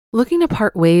Looking to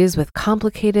part ways with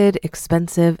complicated,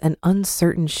 expensive, and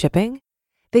uncertain shipping?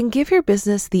 Then give your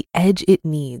business the edge it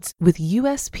needs with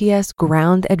USPS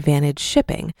Ground Advantage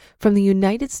shipping from the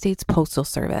United States Postal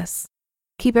Service.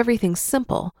 Keep everything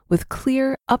simple with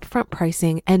clear, upfront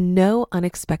pricing and no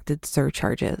unexpected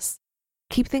surcharges.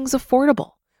 Keep things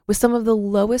affordable with some of the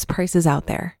lowest prices out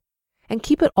there. And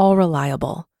keep it all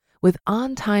reliable with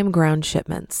on-time ground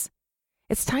shipments.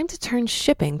 It's time to turn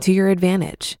shipping to your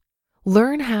advantage.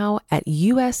 Learn how at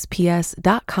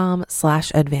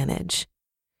USPS.com/advantage.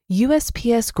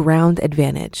 USPS Ground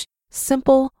Advantage.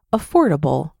 Simple,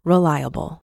 affordable,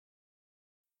 reliable.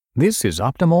 This is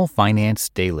Optimal Finance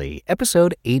Daily,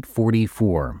 episode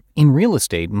 844. In real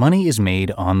estate, money is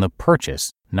made on the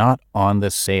purchase, not on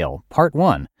the sale. Part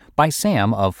 1 by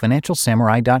Sam of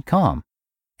FinancialSamurai.com.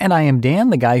 And I am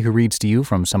Dan, the guy who reads to you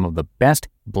from some of the best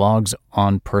blogs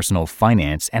on personal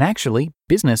finance and actually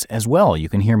business as well. You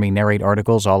can hear me narrate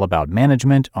articles all about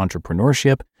management,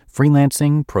 entrepreneurship,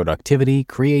 freelancing, productivity,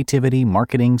 creativity,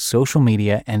 marketing, social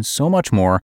media, and so much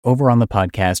more over on the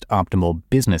podcast Optimal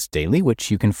Business Daily, which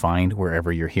you can find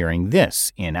wherever you're hearing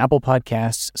this, in Apple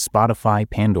Podcasts, Spotify,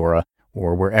 Pandora,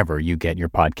 or wherever you get your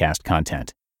podcast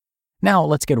content. Now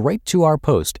let's get right to our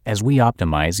post as we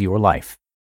optimize your life.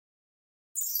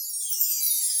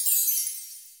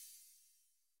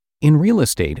 In real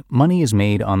estate, money is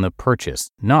made on the purchase,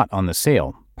 not on the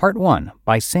sale. Part 1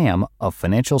 by Sam of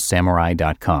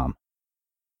FinancialSamurai.com.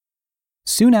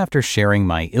 Soon after sharing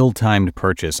my ill-timed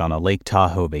purchase on a Lake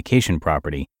Tahoe vacation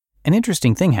property, an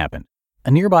interesting thing happened. A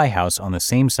nearby house on the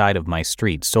same side of my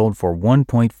street sold for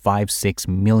 $1.56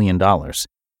 million.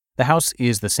 The house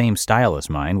is the same style as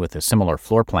mine with a similar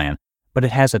floor plan, but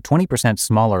it has a 20%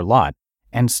 smaller lot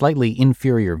and slightly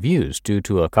inferior views due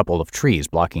to a couple of trees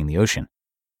blocking the ocean.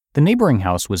 The neighboring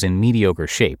house was in mediocre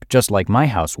shape, just like my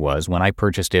house was when I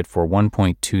purchased it for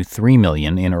 $1.23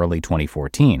 million in early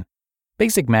 2014.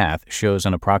 Basic math shows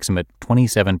an approximate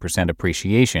 27%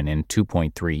 appreciation in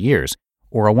 2.3 years,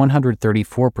 or a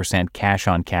 134%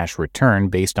 cash-on-cash return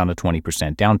based on a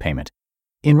 20% down payment.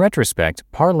 In retrospect,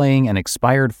 parlaying an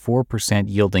expired 4%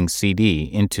 yielding CD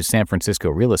into San Francisco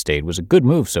real estate was a good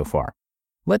move so far.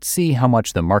 Let's see how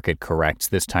much the market corrects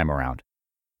this time around.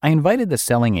 I invited the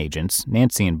selling agents,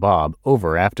 Nancy and Bob,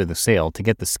 over after the sale to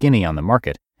get the skinny on the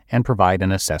market and provide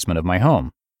an assessment of my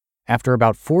home. After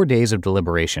about 4 days of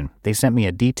deliberation, they sent me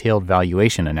a detailed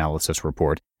valuation analysis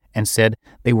report and said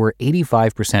they were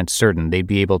 85% certain they'd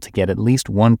be able to get at least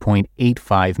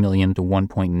 $1.85 million to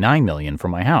 $1.9 million for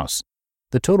my house.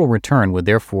 The total return would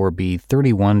therefore be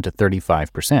 31 to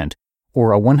 35%,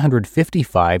 or a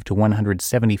 155 to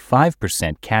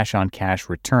 175% cash-on-cash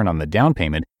return on the down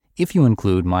payment if you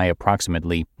include my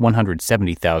approximately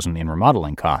 $170,000 in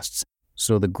remodeling costs.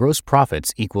 So the gross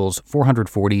profits equals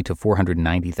 $440,000 to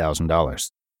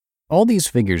 $490,000. All these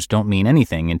figures don't mean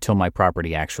anything until my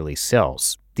property actually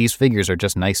sells. These figures are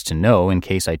just nice to know in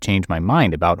case I change my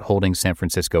mind about holding San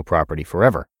Francisco property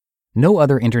forever. No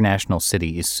other international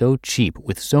city is so cheap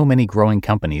with so many growing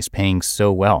companies paying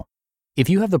so well. If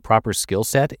you have the proper skill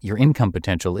set, your income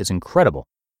potential is incredible.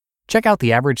 Check out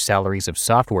the average salaries of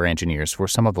software engineers for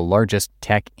some of the largest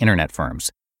tech internet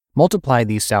firms. Multiply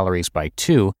these salaries by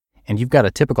 2, and you've got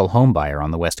a typical home buyer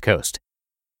on the West Coast.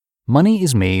 Money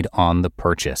is made on the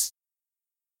purchase.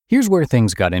 Here's where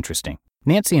things got interesting.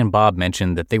 Nancy and Bob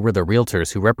mentioned that they were the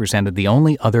realtors who represented the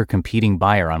only other competing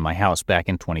buyer on my house back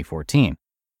in 2014.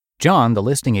 John, the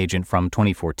listing agent from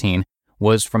 2014,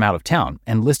 was from out of town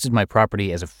and listed my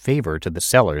property as a favor to the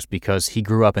sellers because he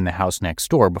grew up in the house next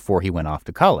door before he went off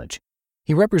to college.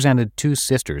 He represented 2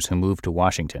 sisters who moved to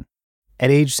Washington. At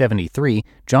age 73,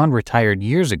 John retired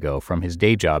years ago from his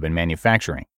day job in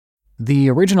manufacturing. The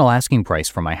original asking price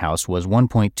for my house was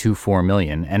 $1.24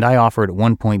 million, and I offered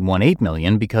 $1.18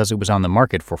 million because it was on the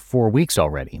market for 4 weeks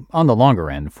already, on the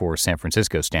longer end for San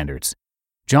Francisco standards.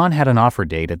 John had an offer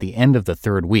date at the end of the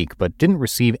 3rd week, but didn't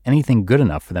receive anything good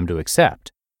enough for them to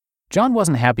accept. John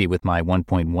wasn't happy with my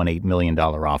 $1.18 million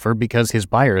offer because his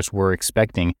buyers were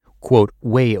expecting, quote,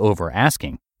 way over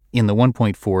asking, in the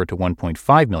 $1.4 to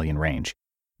 $1.5 million range.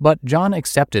 But John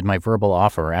accepted my verbal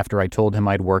offer after I told him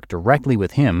I'd work directly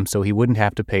with him so he wouldn't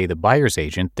have to pay the buyer's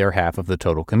agent their half of the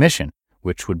total commission,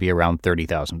 which would be around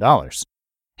 $30,000.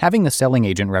 Having the selling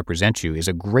agent represent you is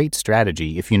a great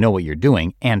strategy if you know what you're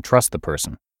doing and trust the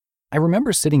person. I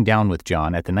remember sitting down with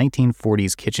John at the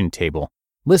 1940s kitchen table,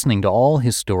 listening to all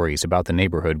his stories about the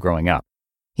neighborhood growing up.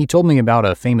 He told me about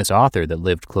a famous author that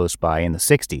lived close by in the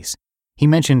 60s. He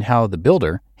mentioned how the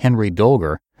builder, Henry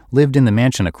Dolger, lived in the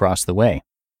mansion across the way.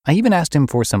 I even asked him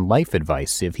for some life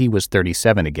advice if he was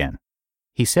 37 again.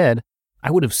 He said,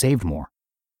 "I would have saved more."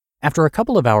 After a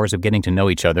couple of hours of getting to know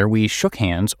each other, we shook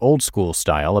hands old school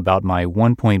style about my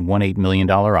 $1.18 million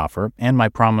offer and my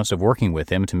promise of working with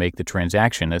him to make the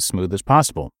transaction as smooth as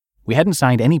possible. We hadn't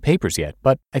signed any papers yet,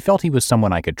 but I felt he was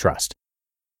someone I could trust.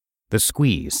 The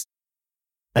squeeze.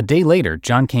 A day later,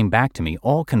 John came back to me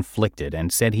all conflicted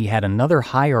and said he had another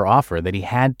higher offer that he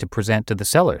had to present to the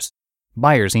sellers.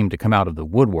 Buyers seem to come out of the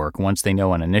woodwork once they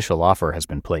know an initial offer has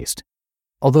been placed.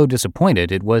 Although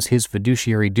disappointed, it was his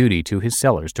fiduciary duty to his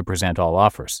sellers to present all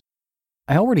offers.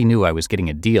 I already knew I was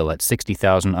getting a deal at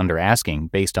 $60,000 under asking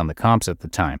based on the comps at the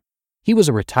time. He was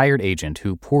a retired agent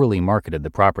who poorly marketed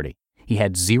the property. He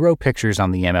had 0 pictures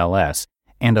on the MLS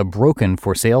and a broken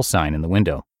for sale sign in the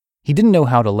window. He didn't know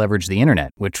how to leverage the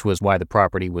internet, which was why the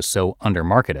property was so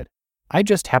undermarketed. I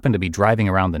just happened to be driving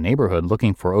around the neighborhood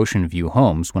looking for Ocean View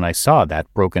homes when I saw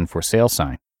that broken for sale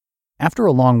sign. After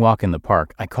a long walk in the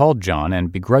park, I called John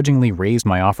and begrudgingly raised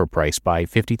my offer price by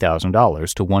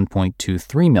 $50,000 to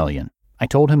 $1.23 million. I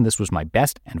told him this was my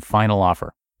best and final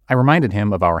offer. I reminded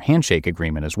him of our handshake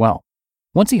agreement as well.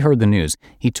 Once he heard the news,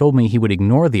 he told me he would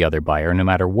ignore the other buyer no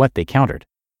matter what they countered.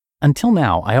 Until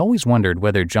now, I always wondered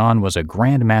whether John was a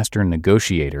grandmaster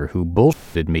negotiator who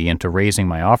bullshitted me into raising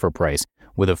my offer price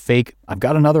with a fake, "I've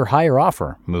got another higher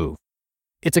offer" move.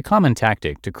 It's a common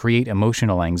tactic to create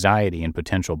emotional anxiety in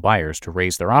potential buyers to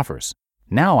raise their offers.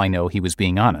 Now I know he was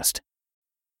being honest.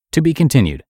 To be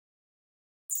continued.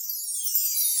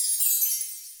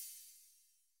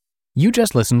 You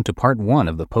just listened to part 1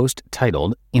 of the post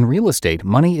titled, "In Real Estate,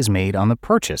 Money is Made on the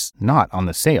Purchase, Not on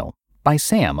the Sale," by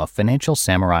Sam of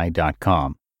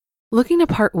FinancialSamurai.com. Looking to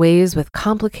part ways with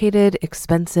complicated,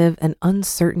 expensive, and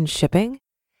uncertain shipping?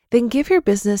 Then give your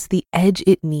business the edge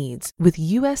it needs with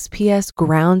USPS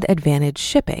Ground Advantage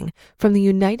shipping from the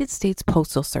United States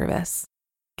Postal Service.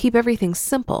 Keep everything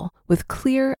simple with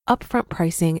clear, upfront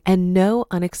pricing and no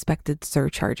unexpected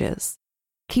surcharges.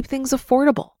 Keep things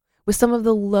affordable with some of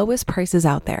the lowest prices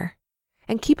out there.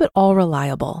 And keep it all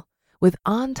reliable with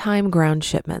on-time ground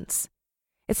shipments.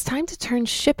 It's time to turn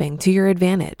shipping to your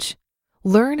advantage.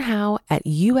 Learn how at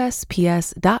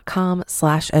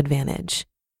USPS.com/advantage.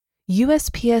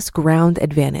 USPS Ground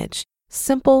Advantage.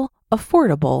 Simple,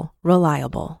 affordable,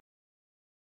 reliable.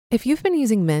 If you've been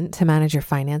using Mint to manage your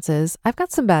finances, I've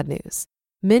got some bad news.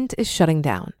 Mint is shutting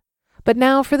down. But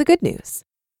now for the good news.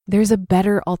 There's a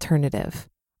better alternative.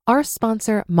 Our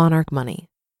sponsor, Monarch Money.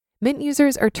 Mint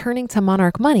users are turning to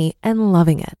Monarch Money and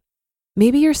loving it.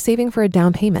 Maybe you're saving for a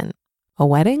down payment, a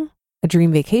wedding, a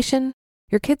dream vacation,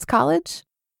 your kids' college.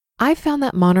 I've found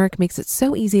that Monarch makes it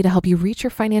so easy to help you reach your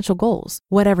financial goals,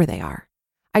 whatever they are.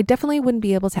 I definitely wouldn't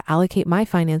be able to allocate my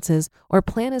finances or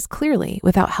plan as clearly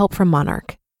without help from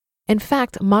Monarch. In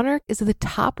fact, Monarch is the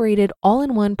top-rated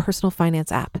all-in-one personal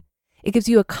finance app. It gives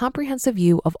you a comprehensive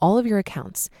view of all of your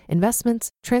accounts,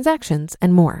 investments, transactions,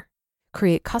 and more.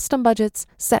 Create custom budgets,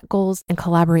 set goals, and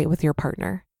collaborate with your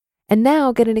partner. And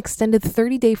now get an extended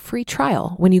 30-day free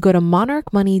trial when you go to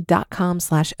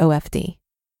monarchmoney.com/OFD.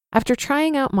 After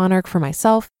trying out Monarch for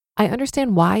myself, I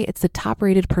understand why it's the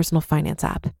top-rated personal finance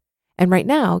app. And right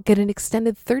now, get an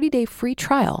extended 30-day free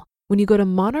trial when you go to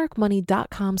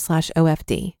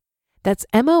monarchmoney.com/OFD. That's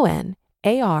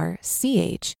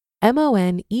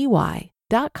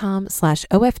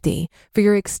monarchmoney.com/OFD for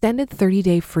your extended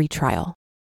 30-day free trial.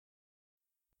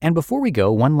 And before we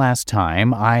go, one last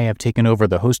time, I have taken over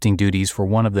the hosting duties for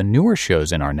one of the newer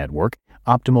shows in our network,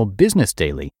 Optimal Business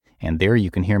Daily. And there you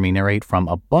can hear me narrate from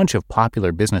a bunch of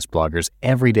popular business bloggers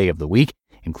every day of the week,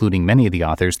 including many of the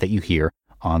authors that you hear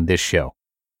on this show.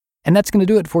 And that's going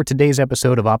to do it for today's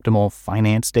episode of Optimal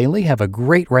Finance Daily. Have a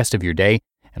great rest of your day,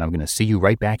 and I'm going to see you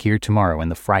right back here tomorrow in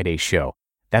the Friday show.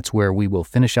 That's where we will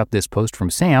finish up this post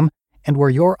from Sam and where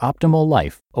your optimal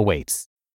life awaits.